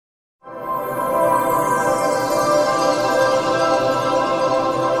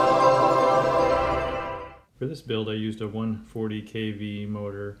this build, I used a 140 kV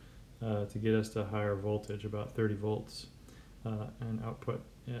motor to get us to higher voltage, about 30 volts, and output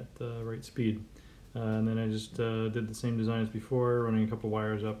at the right speed. And then I just did the same design as before, running a couple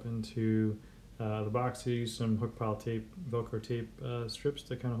wires up into the box. I used some hook pile tape, Velcro tape strips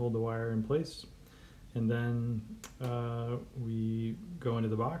to kind of hold the wire in place. And then we go into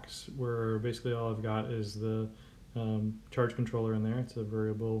the box, where basically all I've got is the charge controller in there. It's a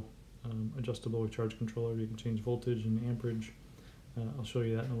variable adjustable charge controller. You can change voltage and amperage. I'll show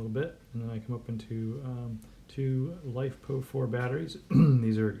you that in a little bit. And then I come up into two LifePo4 batteries.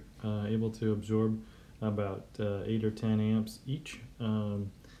 These are able to absorb about 8 or 10 amps each,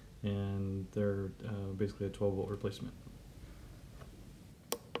 and they're basically a 12 volt replacement.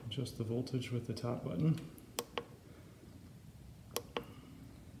 Adjust the voltage with the top button.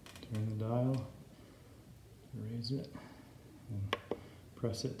 Turn the dial, raise it, and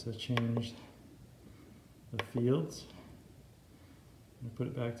press it to change the fields. I'm going to put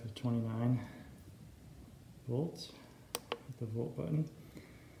it back to 29 volts with the volt button.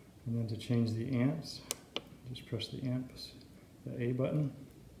 And then to change the amps, just press the amps, the A button,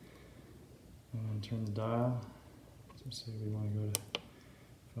 and then turn the dial. So say we want to go to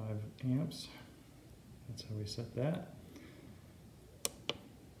 5 amps. That's how we set that.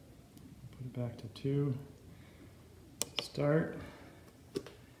 Put it back to 2. Start.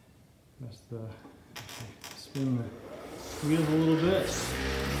 Press spin the wheels a little bit.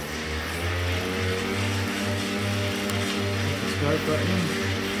 Start button.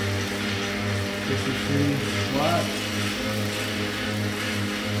 53 watts.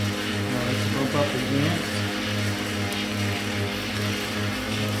 Now let's bump up the amps.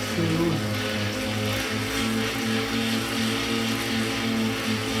 2.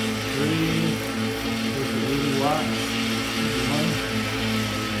 3. Goes to 80 watts. 1.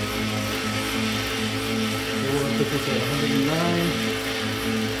 4 puts us at 109.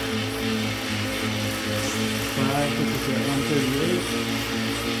 5 puts us at 138.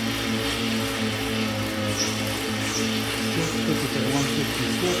 6 puts us at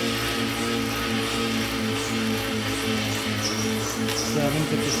 166. 7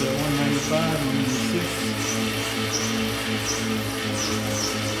 puts us at 195, 196.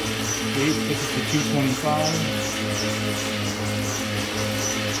 8 puts us at 225.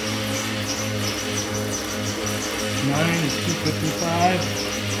 9 is 255.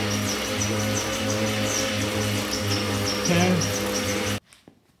 10